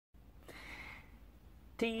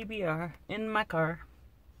TBR in my car.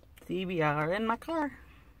 TBR in my car.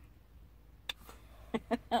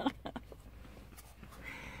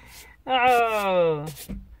 Oh.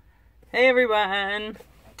 Hey everyone.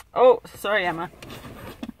 Oh, sorry Emma.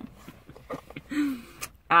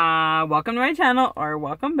 Welcome to my channel, or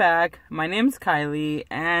welcome back. My name's Kylie,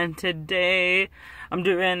 and today I'm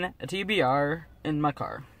doing a TBR in my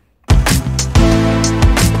car.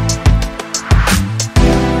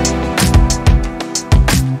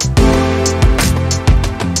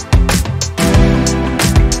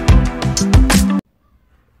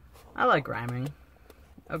 I like rhyming.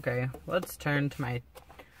 Okay, let's turn to my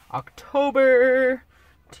October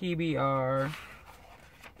TBR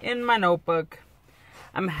in my notebook.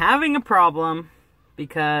 I'm having a problem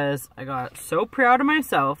because I got so proud of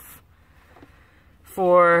myself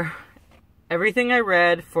for everything I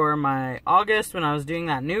read for my August when I was doing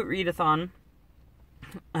that Newt readathon,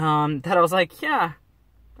 that I was like, yeah,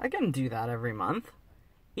 I can do that every month.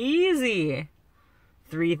 Easy.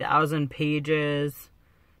 3,000 pages,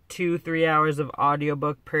 2-3 hours of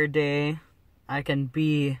audiobook per day. I can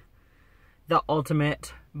be the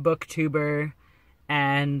ultimate booktuber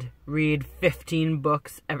and read 15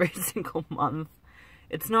 books every single month.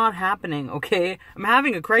 It's not happening, okay? I'm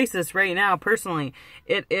having a crisis right now, personally.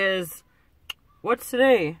 It is, what's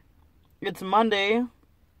today? It's Monday.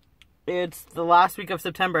 It's the last week of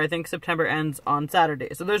September. I think September ends on Saturday.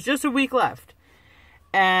 So there's just a week left.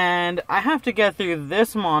 And I have to get through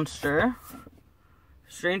this monster,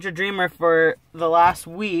 Stranger Dreamer, for the last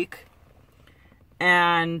week.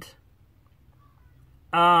 And,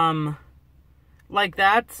 like,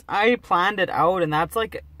 that's, I planned it out, and that's,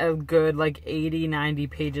 like, a good, like, 80-90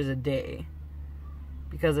 pages a day.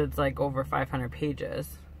 Because it's, like, over 500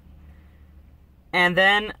 pages. And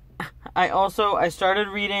then, I started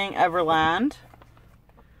reading Everland.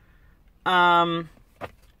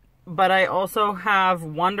 But I also have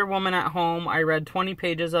Wonder Woman at home. I read 20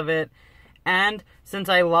 pages of it. And since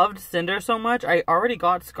I loved Cinder so much, I already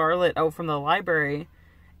got Scarlet out from the library.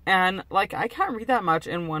 And, like, I can't read that much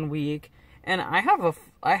in 1 week. And I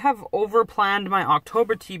have over-planned my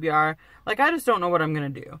October TBR. Like, I just don't know what I'm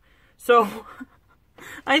going to do. So,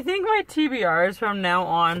 I think my TBRs from now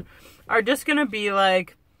on are just going to be,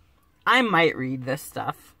 like, I might read this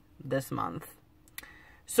stuff this month.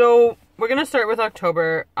 So, we're going to start with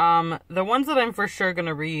October. The ones that I'm for sure going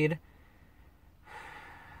to read,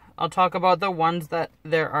 I'll talk about the ones that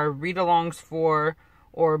there are read-alongs for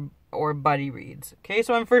or buddy reads. Okay,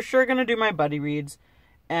 so I'm for sure going to do my buddy reads.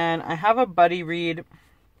 And I have a buddy read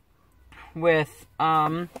with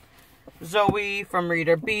Zoe from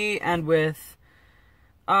Reader B, and with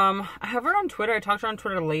I have her on Twitter. I talked to her on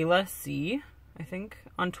Twitter, Layla C, I think,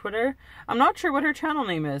 on Twitter. I'm not sure what her channel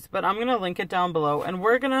name is, but I'm gonna link it down below. And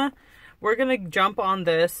we're gonna jump on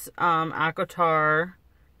this ACOTAR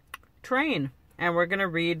train, and we're gonna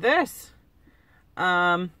read this.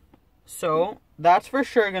 So that's for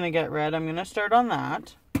sure gonna get read. I'm gonna start on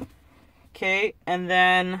that. Okay, and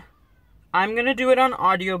then I'm going to do it on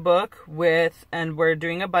audiobook and we're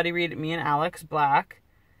doing a buddy read, me and Alex Black.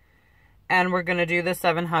 And we're going to do The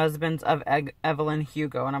 7 Husbands of Evelyn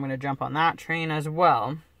Hugo, and I'm going to jump on that train as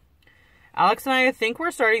well. Alex and I think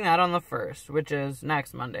we're starting that on the 1st, which is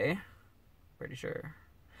next Monday. Pretty sure.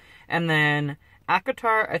 And then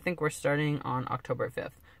ACOTAR, I think we're starting on October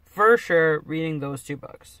 5th. For sure, reading those 2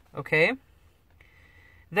 books. Okay?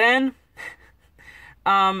 Then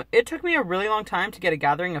it took me a really long time to get A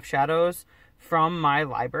Gathering of Shadows from my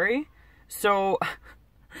library. So,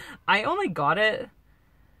 I only got it...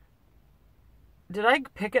 Did I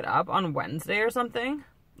pick it up on Wednesday or something?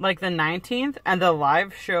 Like the 19th? And the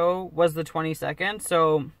live show was the 22nd.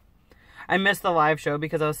 So, I missed the live show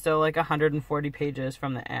because I was still like 140 pages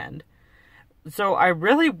from the end. So, I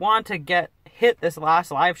really want to hit this last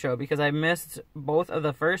live show because I missed both of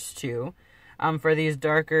the first 2. For these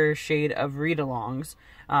darker shade of read-alongs.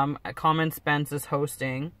 CommonSpence is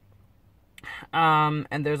hosting. And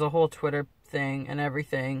there's a whole Twitter thing and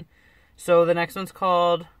everything. So the next one's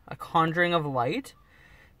called A Conjuring of Light.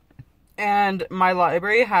 And my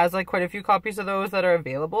library has like quite a few copies of those that are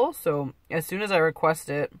available. So as soon as I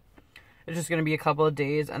request it, it's just going to be a couple of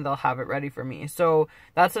days and they'll have it ready for me. So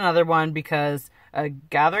that's another one because A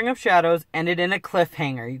Gathering of Shadows ended in a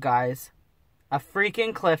cliffhanger, you guys. A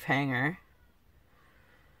freaking cliffhanger.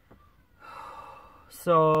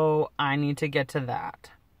 So, I need to get to that.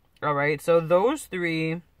 Alright, so those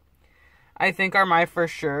 3, I think, are my for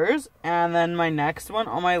sures. And then my next one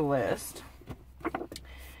on my list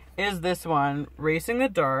is this one, Racing the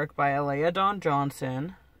Dark by Alaya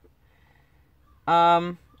Johnston.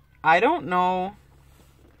 I don't know.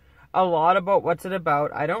 a lot about what's it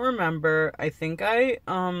about. I don't remember. I think I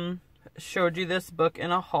showed you this book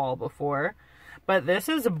in a haul before. But this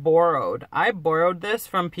is borrowed. I borrowed this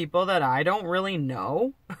from people that I don't really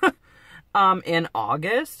know in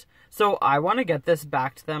August. So I want to get this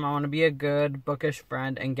back to them. I want to be a good bookish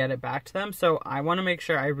friend and get it back to them. So I want to make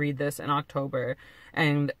sure I read this in October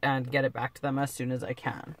and get it back to them as soon as I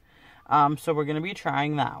can. So we're going to be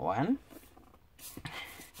trying that one.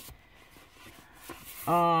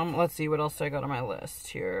 Let's see what else I got on my list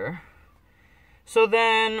here. So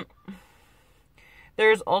then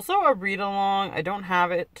there's also a read along. I don't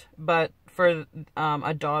have it, but for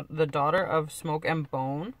the Daughter of Smoke and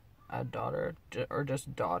Bone. Daughter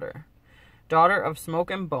of Smoke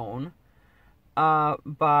and Bone,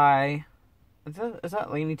 by, is that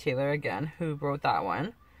Laini Taylor again, who wrote that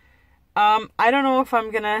one. I don't know if I'm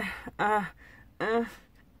gonna,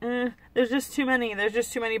 there's just too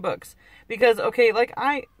many books, because, okay, like,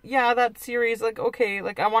 that series, like, okay,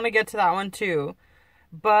 like, I want to get to that one too,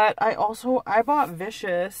 but I bought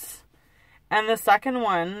Vicious, and the second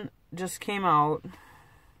one just came out,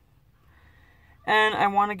 and I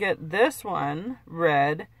want to get this one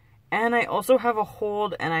read. And I also have a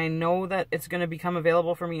hold, and I know that it's going to become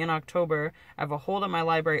available for me in October. I have a hold in my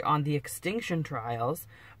library on The Extinction Trials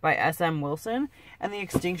by S.M. Wilson. And The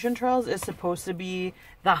Extinction Trials is supposed to be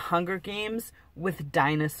the Hunger Games with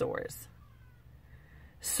dinosaurs.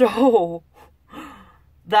 So,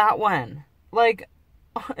 that one. Like,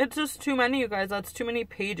 it's just too many, you guys. That's too many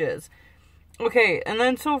pages. Okay, and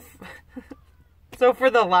then so for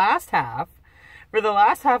the last half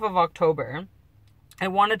of October, I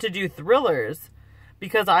wanted to do thrillers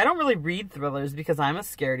because I don't really read thrillers because I'm a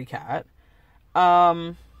scaredy cat.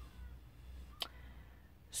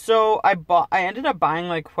 So I ended up buying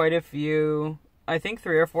like quite a few, I think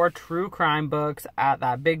 3 or 4 true crime books at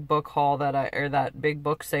that big book haul that big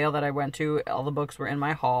book sale that I went to. All the books were in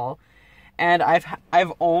my haul. And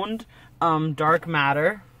I've owned Dark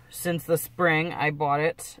Matter since the spring. I bought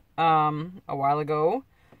it a while ago.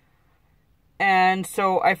 And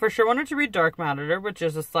so I for sure wanted to read Dark Matter, which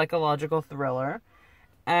is a psychological thriller.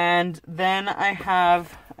 And then I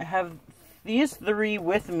have these 3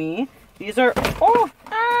 with me. These are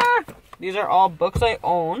these are all books I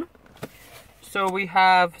own. So we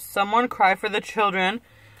have Someone Cry for the Children,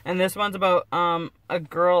 and this one's about a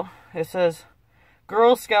girl. It says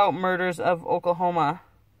Girl Scout Murders of Oklahoma.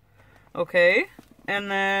 Okay.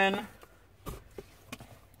 And then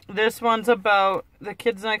this one's about the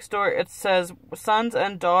kids next door. It says sons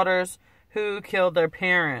and daughters who killed their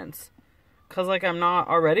parents. Because, like, I'm not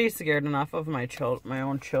already scared enough of my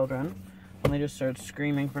own children when they just start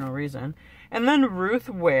screaming for no reason. And then Ruth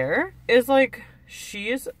Ware is, like,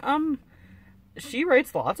 she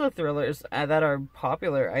writes lots of thrillers that are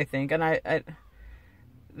popular, I think. And I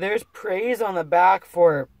there's praise on the back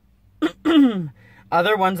for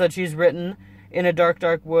other ones that she's written. In a Dark,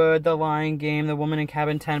 Dark Wood, The Lying Game, The Woman in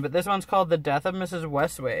Cabin 10. But this one's called The Death of Mrs.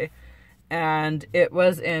 Westway. And it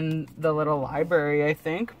was in the little library, I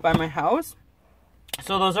think, by my house.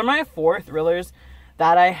 So those are my 4 thrillers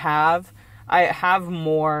that I have. I have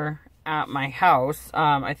more at my house.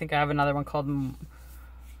 I think I have another one called...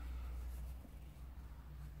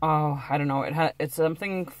 Oh, I don't know. It's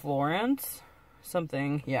something Florence.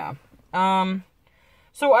 Something, yeah.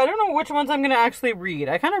 So I don't know which ones I'm going to actually read.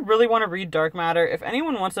 I kind of really want to read Dark Matter. If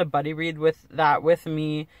anyone wants a buddy read with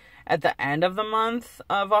me at the end of the month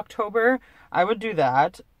of October, I would do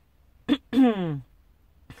that. And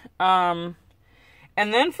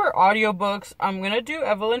then for audiobooks, I'm going to do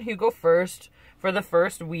Evelyn Hugo first for the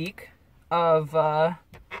first week of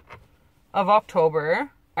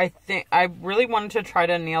October. I think I really wanted to try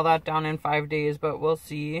to nail that down in 5 days, but we'll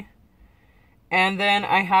see. And then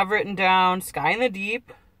I have written down Sky in the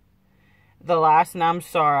Deep, The Last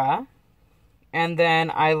Namsara, and then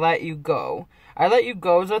I Let You Go. I Let You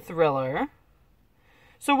Go is a thriller.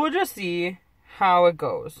 So we'll just see how it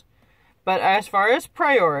goes. But as far as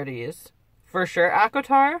priorities, for sure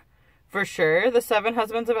ACOTAR, for sure The 7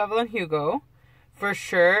 Husbands of Evelyn Hugo, for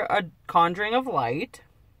sure A Conjuring of Light,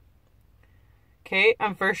 okay,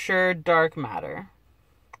 and for sure Dark Matter.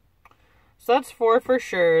 So that's 4 for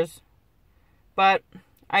sures. But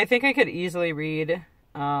I think I could easily read,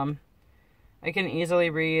 I can easily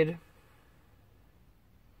read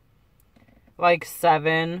like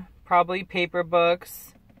 7, probably paper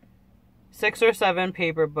books, 6 or 7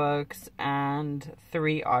 paper books, and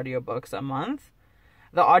 3 audiobooks a month.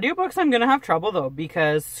 The audiobooks I'm going to have trouble though,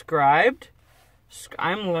 because Scribd,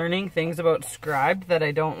 I'm learning things about Scribd that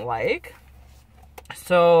I don't like.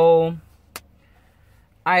 So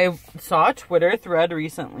I saw a Twitter thread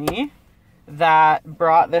recently that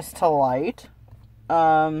brought this to light.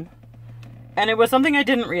 And it was something I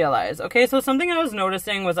didn't realize. Okay, so something I was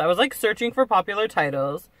noticing was I was, like, searching for popular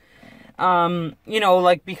titles. You know,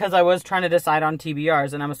 like, because I was trying to decide on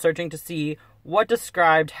TBRs, and I was searching to see what does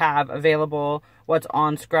Scribd have available, what's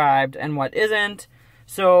on Scribd, and what isn't.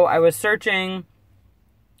 So I was searching,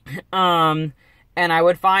 and I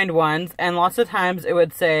would find ones, and lots of times it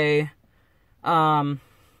would say,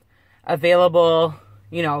 available,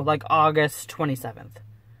 you know, like August 27th,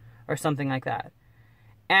 or something like that.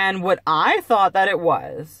 And what I thought that it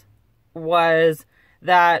was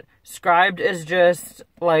that Scribd is just,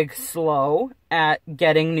 like, slow at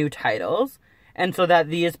getting new titles. And so that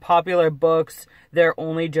these popular books, they're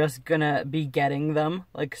only just gonna be getting them,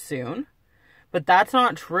 like, soon. But that's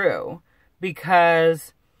not true.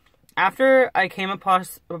 Because after I came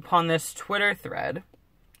upon this Twitter thread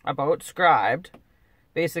about Scribd,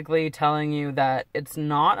 basically telling you that it's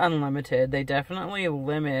not unlimited, they definitely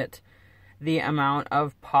limit the amount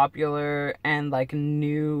of popular and, like,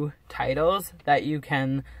 new titles that you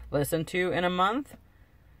can listen to in a month.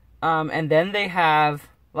 And then they have,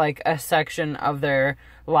 like, a section of their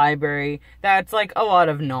library that's, like, a lot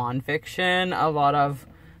of nonfiction, a lot of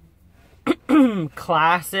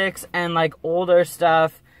classics, and, like, older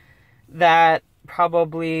stuff that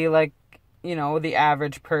probably, like, you know, the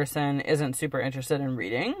average person isn't super interested in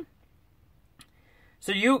reading.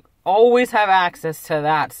 So you always have access to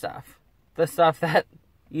that stuff. The stuff that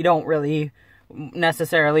you don't really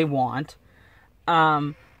necessarily want.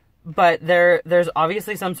 But there's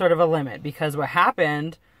obviously some sort of a limit, because what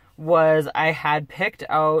happened was I had picked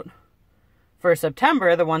out for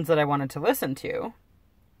September the ones that I wanted to listen to.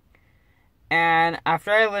 And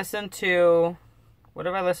after I listened to, what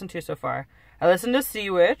have I listened to so far? I listened to Sea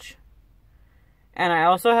Witch, and I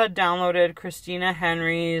also had downloaded Christina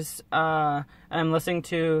Henry's, and I'm listening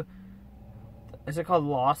to, is it called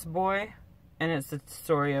Lost Boy? And it's the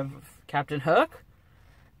story of Captain Hook.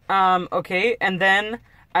 Okay, and then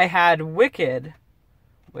I had Wicked,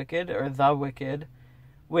 or The Wicked,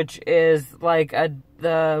 which is like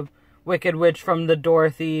the Wicked Witch from the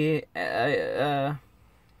Dorothy, the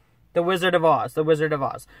Wizard of Oz. The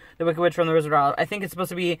Wicked Witch from the Wizard of Oz. I think it's supposed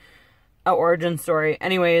to be an origin story.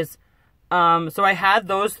 Anyways, so I had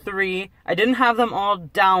those three. I didn't have them all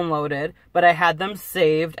downloaded, but I had them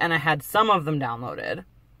saved, and I had some of them downloaded.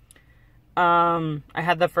 I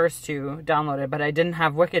had the first two downloaded, but I didn't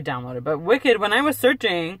have Wicked downloaded. But Wicked, when I was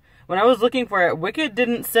searching, when I was looking for it, Wicked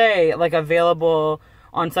didn't say, like, available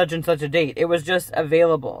on such and such a date. It was just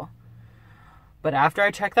available. But after I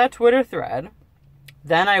checked that Twitter thread,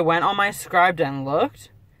 then I went on my Scribd and looked,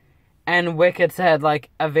 and Wicked said, like,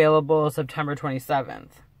 available September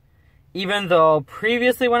 27th. Even though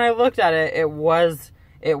previously when I looked at it, it was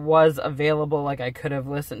available, like, I could have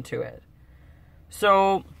listened to it.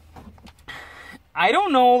 So I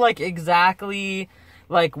don't know, like, exactly,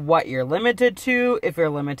 like, what you're limited to, if you're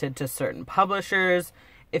limited to certain publishers,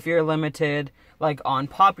 if you're limited, like, on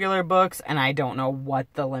popular books, and I don't know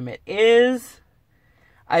what the limit is.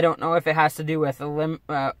 I don't know if it has to do with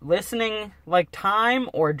listening, like, time,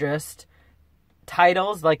 or just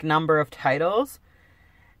titles, like, number of titles.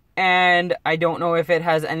 And I don't know if it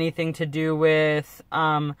has anything to do with,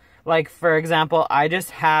 like, for example, I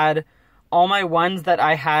just had all my ones that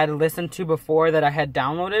I had listened to before that I had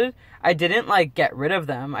downloaded. I didn't, like, get rid of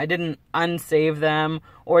them. I didn't unsave them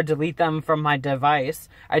or delete them from my device.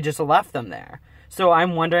 I just left them there. So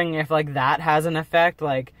I'm wondering if, like, that has an effect.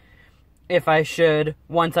 Like, if I should,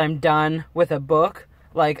 once I'm done with a book,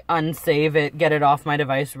 like, unsave it, get it off my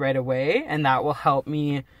device right away. And that will help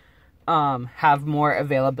me have more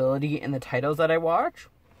availability in the titles that I watch.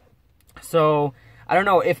 So I don't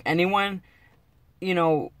know if anyone, you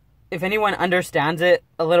know, if anyone understands it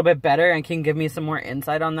a little bit better and can give me some more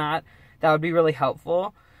insight on that, that would be really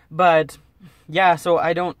helpful. But yeah, so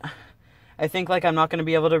I think, like, I'm not going to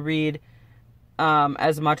be able to read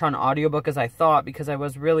as much on audiobook as I thought, because I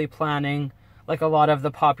was really planning, like, a lot of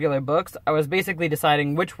the popular books. I was basically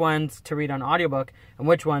deciding which ones to read on audiobook and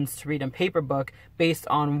which ones to read in paper book based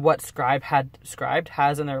on what Scribd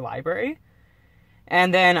has in their library.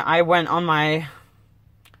 And then I went on my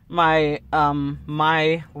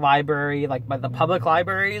library, like, by the public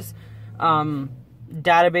libraries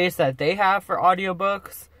database that they have for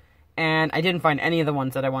audiobooks, and I didn't find any of the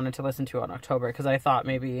ones that I wanted to listen to on October, because I thought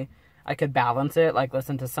maybe I could balance it, like,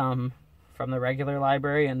 listen to some from the regular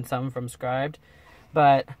library and some from Scribd.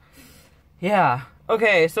 But yeah,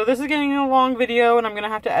 okay, so this is getting a long video, and I'm gonna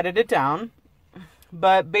have to edit it down,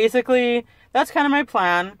 but basically that's kind of my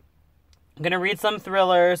plan. I'm gonna read some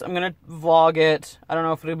thrillers. I'm gonna vlog it. I don't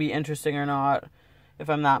know if it'll be interesting or not. if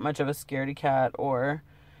I'm that much of a scaredy cat, or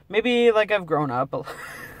maybe, like, I've grown up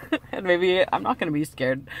and maybe I'm not going to be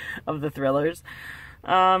scared of the thrillers.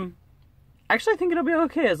 Actually, I think it'll be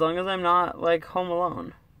okay as long as I'm not, like, home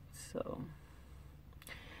alone. So,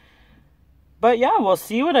 but yeah, we'll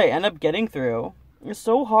see what I end up getting through. It's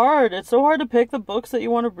so hard. It's so hard to pick the books that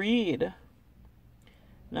you want to read.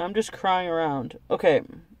 Now I'm just crying around. Okay,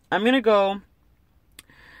 I'm going to go.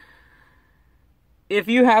 If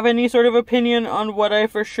you have any sort of opinion on what I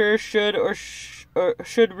for sure should or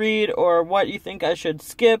should read, or what you think I should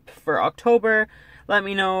skip for October, let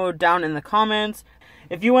me know down in the comments.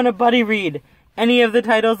 If you want to buddy read any of the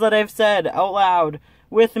titles that I've said out loud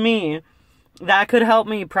with me, that could help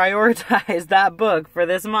me prioritize that book for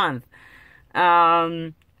this month.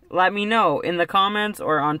 Let me know in the comments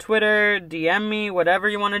or on Twitter, DM me, whatever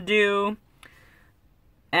you want to do.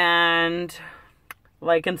 And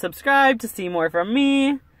like and subscribe to see more from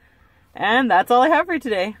me. And that's all I have for you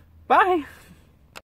today. Bye!